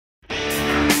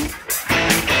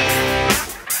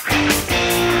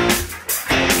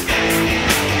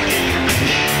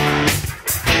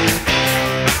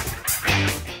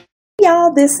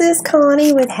this is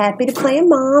Connie with Happy to Plan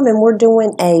Mom, and we're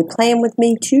doing a Plan With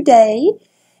Me today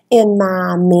in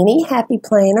my mini Happy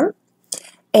Planner.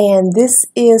 And this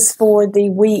is for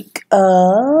the week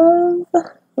of,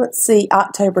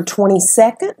 October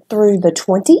 22nd through the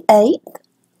 28th.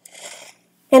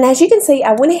 And as you can see,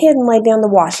 I went ahead and laid down the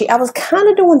washi. I was kind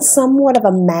of doing somewhat of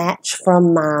a match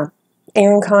from my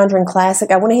Erin Condren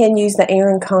Classic. I went ahead and used the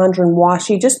Erin Condren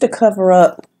washi just to cover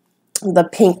up the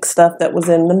pink stuff that was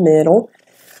in the middle.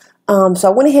 So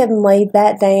I went ahead and laid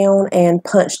that down and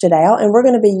punched it out. And we're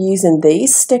going to be using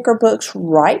these sticker books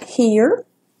right here.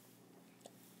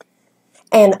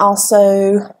 And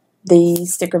also the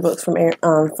sticker books from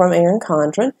Erin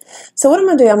Condren. So what I'm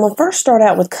going to do, I'm going to first start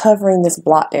out with covering this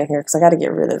block down here because I got to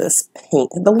get rid of this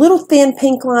pink. The little thin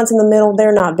pink lines in the middle,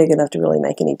 they're not big enough to really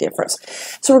make any difference.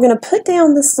 So we're going to put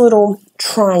down this little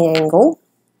triangle.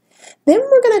 Then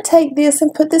we're going to take this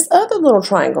and put this other little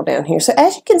triangle down here. So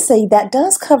as you can see, that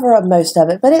does cover up most of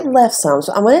it, but it left some.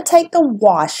 So I'm going to take the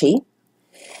washi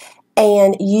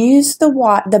and use the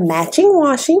matching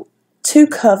washi to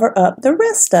cover up the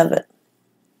rest of it.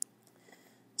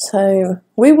 So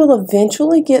we will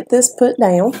eventually get this put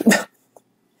down.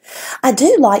 I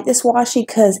do like this washi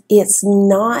because it's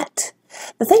not...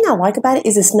 The thing I like about it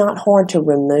is it's not hard to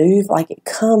remove. Like it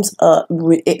comes up,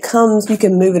 you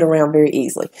can move it around very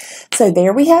easily. So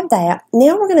there we have that.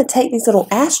 Now we're going to take these little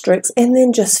asterisks and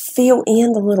then just fill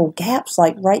in the little gaps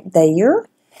like right there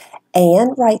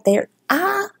and right there.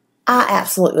 I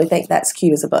absolutely think that's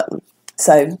cute as a button.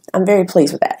 So I'm very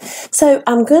pleased with that. So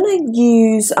I'm going to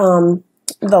use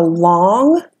the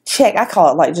long check. I call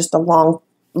it like just a long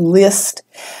list.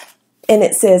 And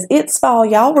it says, "It's fall,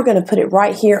 y'all." We're going to put it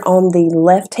right here on the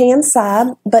left-hand side,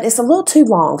 but it's a little too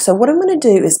long. So what I'm going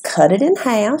to do is cut it in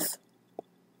half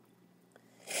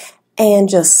and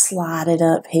just slide it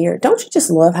up here. Don't you just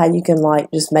love how you can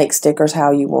like just make stickers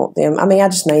how you want them? I mean, I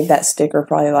just made that sticker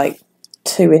probably like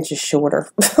 2 inches shorter.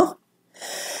 So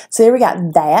there we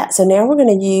got that. So now we're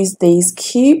going to use these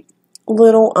cute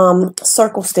little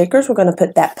circle stickers. We're going to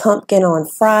put that pumpkin on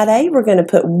Friday. We're going to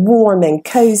put warm and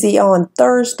cozy on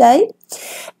Thursday.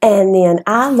 And then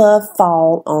I love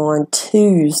fall on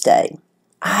Tuesday.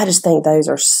 I just think those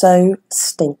are so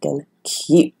stinking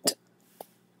cute.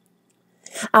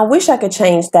 I wish I could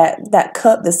change that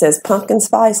cup that says pumpkin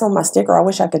spice on my sticker. I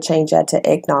wish I could change that to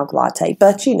eggnog latte.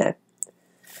 But you know,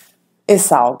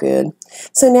 it's all good.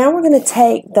 So now we're going to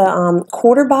take the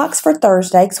quarter box for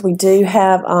Thursday because we do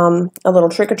have a little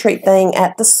trick-or-treat thing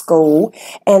at the school.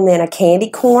 And then a candy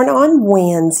corn on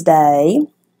Wednesday.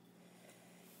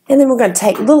 And then we're going to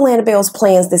take Little Annabelle's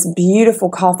Plans, this beautiful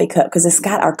coffee cup because it's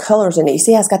got our colors in it. You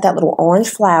see how it's got that little orange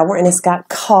flower and it's got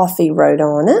coffee wrote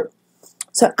on it.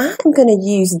 So I'm going to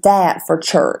use that for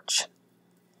church.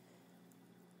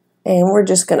 And we're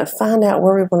just going to find out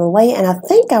where we want to lay it. And I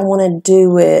think I want to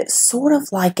do it sort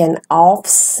of like an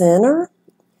off-center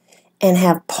and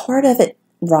have part of it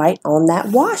right on that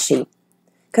washi.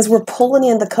 Because we're pulling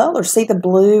in the colors. See the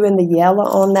blue and the yellow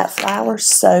on that flower?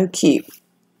 So cute.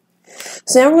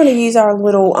 So now we're going to use our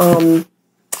little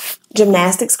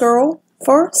gymnastics girl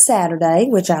for Saturday,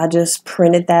 which I just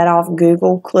printed that off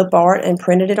Google Clip Art and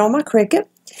printed it on my Cricut.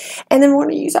 And then we're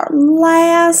going to use our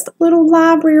last little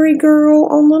library girl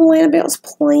on Little Annabelle's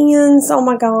Plans. Oh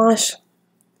my gosh.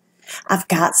 I've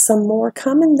got some more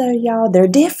coming though, y'all. They're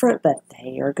different, but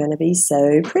they are going to be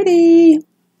so pretty.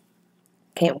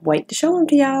 Can't wait to show them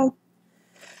to y'all.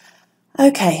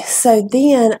 Okay, so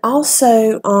then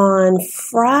also on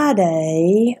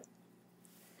Friday,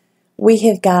 we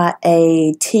have got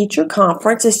a teacher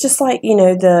conference. It's just like, you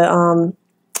know, the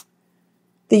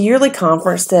yearly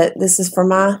conference that this is for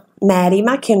my Maddie,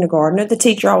 my kindergartner. The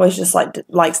teacher always just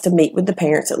likes to meet with the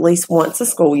parents at least once a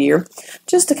school year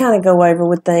just to kind of go over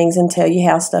with things and tell you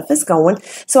how stuff is going.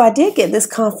 So I did get this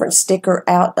conference sticker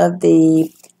out of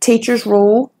the Teacher's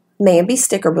Rule Mambi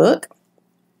sticker book.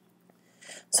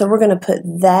 So we're going to put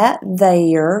that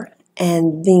there,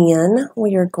 and then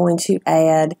we are going to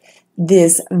add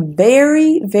this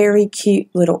very, very cute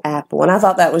little apple. And I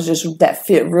thought that was just, that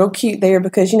fit real cute there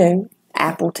because, you know,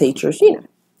 apple teachers, you know.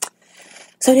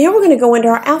 So now we're going to go into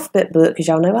our alphabet book because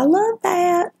y'all know I love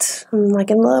that. I'm like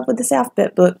in love with this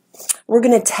alphabet book. We're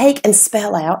going to take and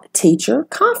spell out teacher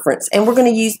conference. And we're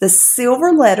going to use the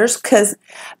silver letters because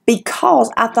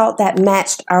I thought that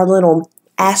matched our little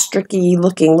asterisk-y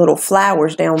looking little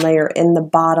flowers down there in the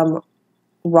bottom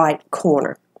right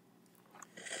corner.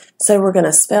 So we're going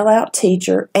to spell out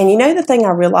teacher. And you know the thing I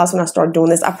realized when I started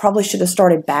doing this, I probably should have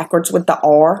started backwards with the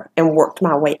R and worked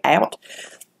my way out.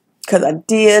 because I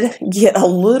did get a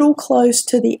little close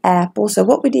to the apple. So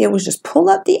what we did was just pull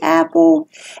up the apple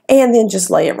and then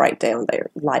just lay it right down there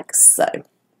like so.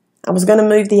 I was going to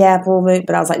move the apple,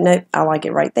 but I was like, nope, I like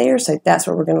it right there, so that's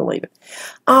where we're going to leave it.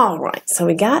 All right, so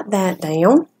we got that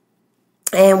down.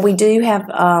 And we do have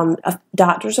a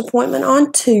doctor's appointment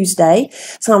on Tuesday.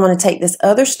 So I'm going to take this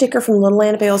other sticker from Little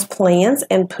Annabelle's Plans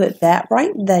and put that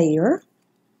right there.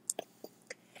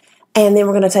 And then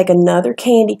we're going to take another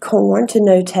candy corn to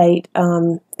notate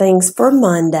things for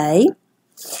Monday.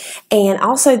 And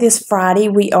also this Friday,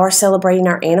 we are celebrating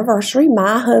our anniversary.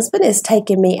 My husband is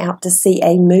taking me out to see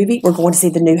a movie. We're going to see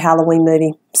the new Halloween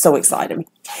movie. So excited.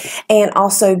 And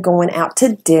also going out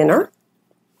to dinner.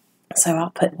 So I'll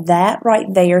put that right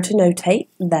there to notate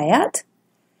that.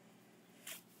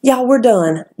 Y'all, we're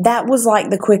done. That was like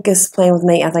the quickest plan with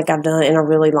me I think I've done in a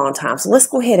really long time. So let's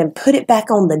go ahead and put it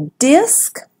back on the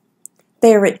disc.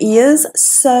 There it is.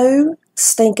 So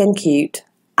stinking cute.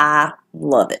 I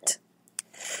love it.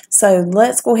 So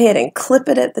let's go ahead and clip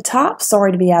it at the top.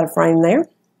 Sorry to be out of frame there.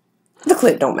 The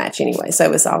clip don't match anyway,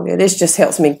 so it's all good. It just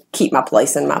helps me keep my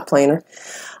place in my planner.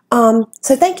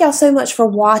 So thank y'all so much for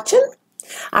watching.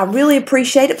 I really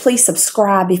appreciate it. Please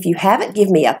subscribe if you haven't. Give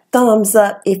me a thumbs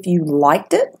up if you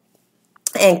liked it.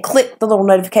 And click the little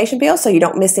notification bell so you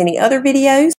don't miss any other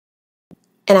videos.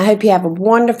 And I hope you have a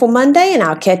wonderful Monday, and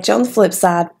I'll catch you on the flip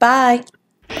side. Bye.